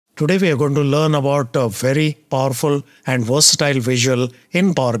Today we are going to learn about a very powerful and versatile visual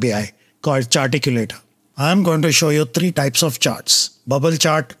in Power BI called Charticulator. I am going to show you three types of charts: bubble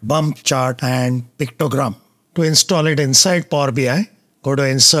chart, bump chart, and pictogram. To install it inside Power BI, go to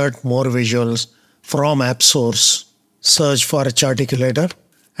Insert More Visuals from App Source, search for Charticulator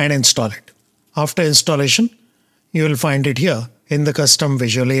and install it. After installation, you will find it here in the custom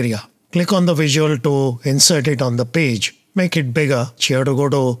visual area. Click on the visual to insert it on the page. Make it bigger. You have to go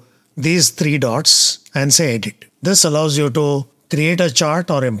to these three dots and say Edit. This allows you to create a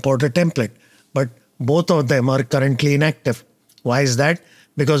chart or import a template, but both of them are currently inactive. Why is that?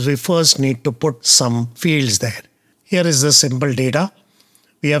 Because we first need to put some fields there. Here is the simple data.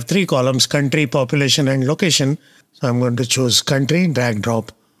 We have three columns: country, population, and location. So I'm going to choose country, drag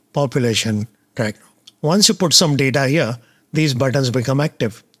drop, population, drag drop. Once you put some data here, these buttons become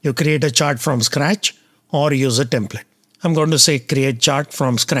active. You create a chart from scratch or use a template. I'm going to say create chart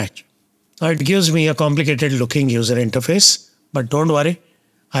from scratch. Now it gives me a complicated looking user interface, but don't worry,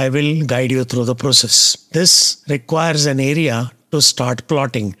 I will guide you through the process. This requires an area to start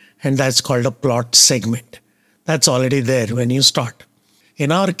plotting, and that's called a plot segment. That's already there when you start.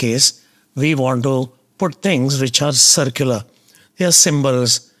 In our case, we want to put things which are circular. They are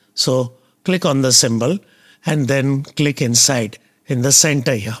symbols. So click on the symbol and then click inside in the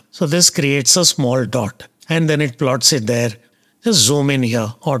center here. So this creates a small dot and then it plots it there. Just zoom in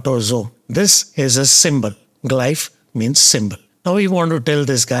here, auto zoom. This is a symbol. Glyph means symbol. Now we want to tell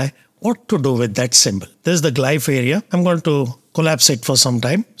this guy what to do with that symbol. This is the glyph area. I'm going to collapse it for some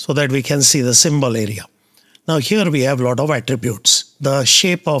time so that we can see the symbol area. Now here we have a lot of attributes. The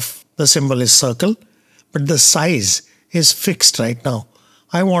shape of the symbol is circle, but the size is fixed right now.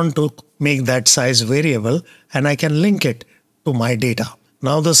 I want to make that size variable and I can link it to my data.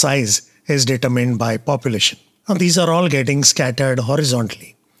 Now the size is determined by population. Now these are all getting scattered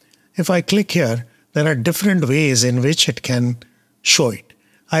horizontally. If I click here, there are different ways in which it can show it.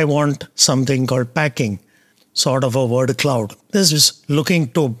 I want something called packing, sort of a word cloud. This is looking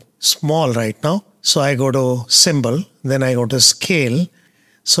too small right now. So I go to symbol, then I go to scale.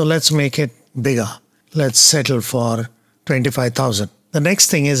 So let's make it bigger. Let's settle for 25,000. The next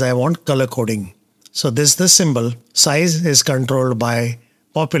thing is I want color coding. So this is the symbol. Size is controlled by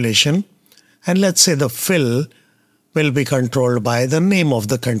population. And let's say the fill will be controlled by the name of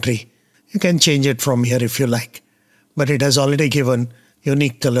the country. You can change it from here if you like. But it has already given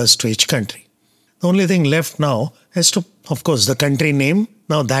unique colors to each country. The only thing left now is to, of course, the country name.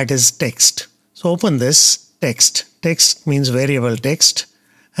 Now that is text. So open this text. Text means variable text.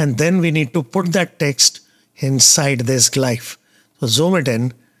 And then we need to put that text inside this glyph. So zoom it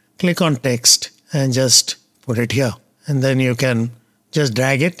in, click on text and just put it here. And then you can just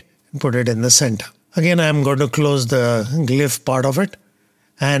drag it and put it in the center. Again, I'm going to close the glyph part of it.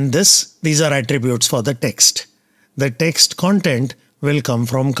 And these are attributes for the text. The text content will come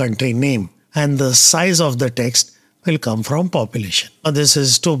from country name. And the size of the text will come from population. Now this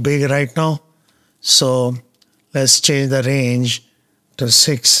is too big right now. So let's change the range to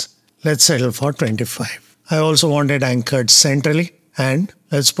 6. Let's settle for 25. I also want it anchored centrally, and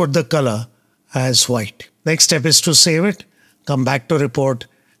let's put the color as white. Next step is to save it, come back to report,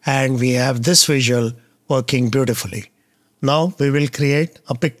 and we have this visual working beautifully. Now we will create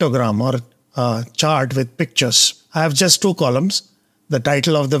a pictogram or a chart with pictures. I have just two columns, the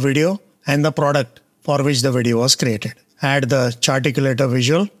title of the video and the product for which the video was created. Add the Charticulator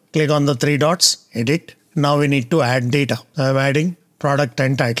visual, click on the three dots, edit. Now we need to add data. I'm adding product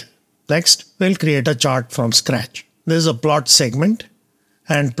and title. Next, we'll create a chart from scratch. This is a plot segment,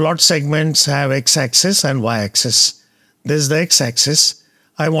 and plot segments have x-axis and y-axis. This is the x-axis.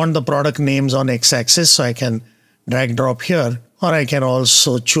 I want the product names on x-axis, so I can drag drop here, or I can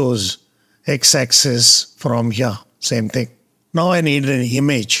also choose x-axis from here. Same thing. Now I need an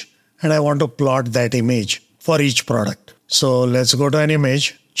image, and I want to plot that image for each product. So let's go to an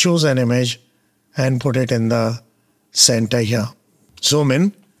image, choose an image, and put it in the center here. Zoom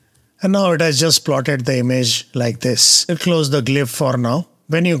in. And now it has just plotted the image like this. We'll close the glyph for now.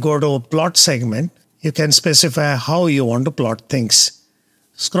 When you go to plot segment, you can specify how you want to plot things.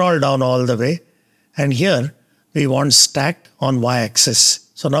 Scroll down all the way. And here we want stacked on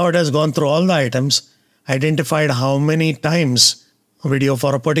y-axis. So now it has gone through all the items, identified how many times a video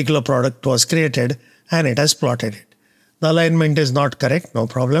for a particular product was created, and it has plotted it. The alignment is not correct, no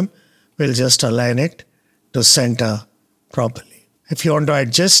problem. We'll just align it to center properly. If you want to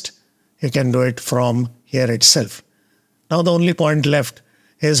adjust, you can do it from here itself. Now the only point left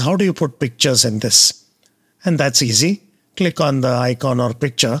is how do you put pictures in this? And that's easy. Click on the icon or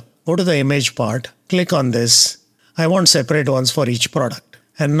picture, go to the image part, click on this. I want separate ones for each product.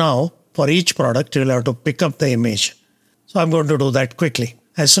 And now for each product, you'll have to pick up the image. So I'm going to do that quickly.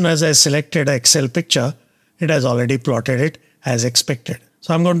 As soon as I selected an Excel picture, it has already plotted it as expected.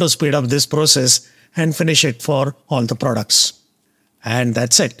 So I'm going to speed up this process and finish it for all the products. And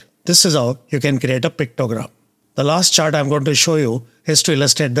that's it. This is how you can create a pictogram. The last chart I'm going to show you is to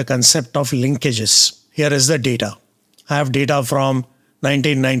illustrate the concept of linkages. Here is the data. I have data from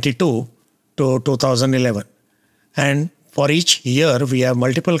 1992 to 2011. And for each year, we have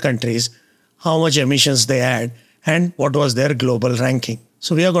multiple countries, how much emissions they had, and what was their global ranking.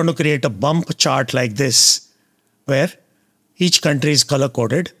 So we are going to create a bump chart like this, where each country is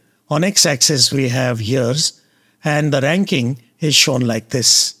color-coded. On x-axis, we have years, and the ranking is shown like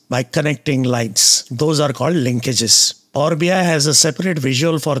this by connecting lines. Those are called linkages. Power BI has a separate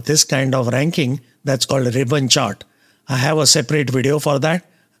visual for this kind of ranking that's called a ribbon chart. I have a separate video for that.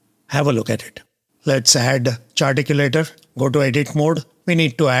 Have a look at it. Let's add Charticulator. Go to edit mode. We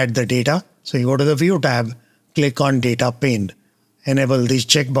need to add the data. So you go to the view tab, click on data pane. Enable these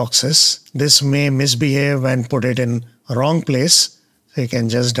checkboxes. This may misbehave and put it in wrong place. So you can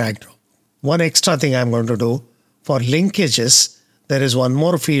just drag drop. One extra thing I'm going to do for linkages, there is one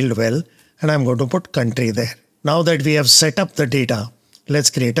more field well, and I'm going to put country there. Now that we have set up the data, let's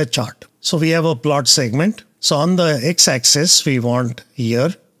create a chart. So we have a plot segment. So on the x-axis, we want year.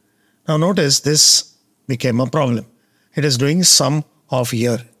 Now notice this became a problem. It is doing sum of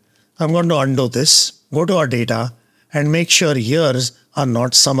year. I'm going to undo this, go to our data, and make sure years are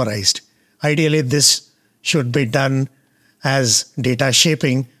not summarized. Ideally, this should be done as data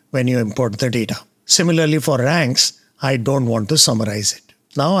shaping when you import the data. Similarly, for ranks, I don't want to summarize it.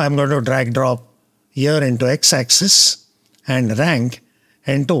 Now I'm going to drag drop year into x-axis and rank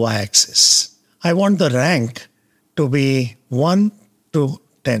into y-axis. I want the rank to be 1 to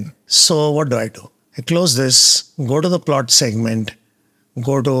 10. So what do? I close this, go to the plot segment,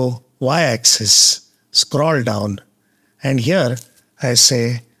 go to y-axis, scroll down, and here I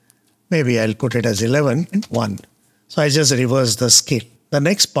say maybe I'll put it as 11 and 1. So I just reverse the scale. The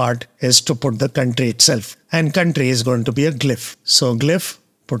next part is to put the country itself, and country is going to be a glyph. So glyph,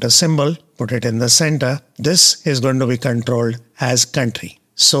 put a symbol, put it in the center. This is going to be controlled as country.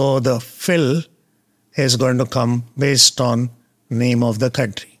 So the fill is going to come based on name of the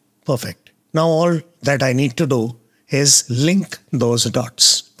country. Perfect. Now all that I need to do is link those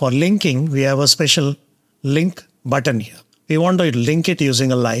dots. For linking, we have a special link button here. We want to link it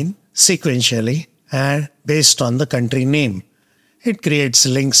using a line sequentially and based on the country name. It creates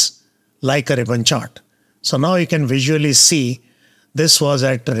links like a ribbon chart. So now you can visually see this was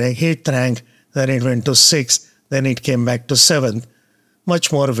at 8th rank, then it went to 6th, then it came back to 7th.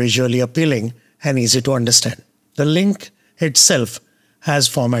 Much more visually appealing and easy to understand. The link itself has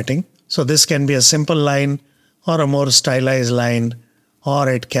formatting. So this can be a simple line or a more stylized line, or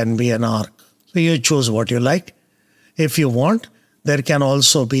it can be an arc. So you choose what you like. If you want, there can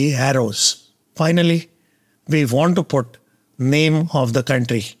also be arrows. Finally, we want to put name of the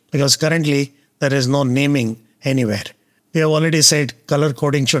country because currently there is no naming anywhere. We have already said color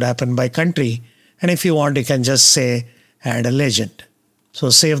coding should happen by country, and if you want, you can just say add a legend.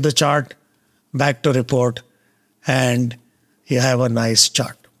 So save the chart, back to report, and you have a nice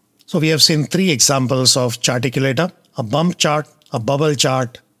chart. So we have seen 3 examples of Charticulator: a bump chart, a bubble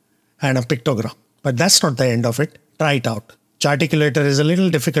chart, and a pictogram. But that's not the end of it. Try it out. Charticulator is a little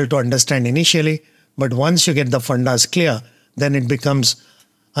difficult to understand initially, but once you get the fundas clear, then it becomes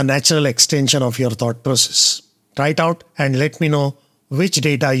a natural extension of your thought process. Try it out and let me know which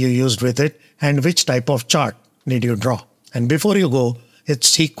data you used with it and which type of chart did you draw. And before you go,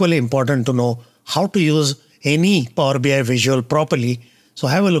 it's equally important to know how to use any Power BI visual properly. So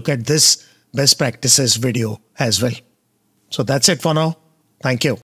have a look at this best practices video as well. So that's it for now. Thank you.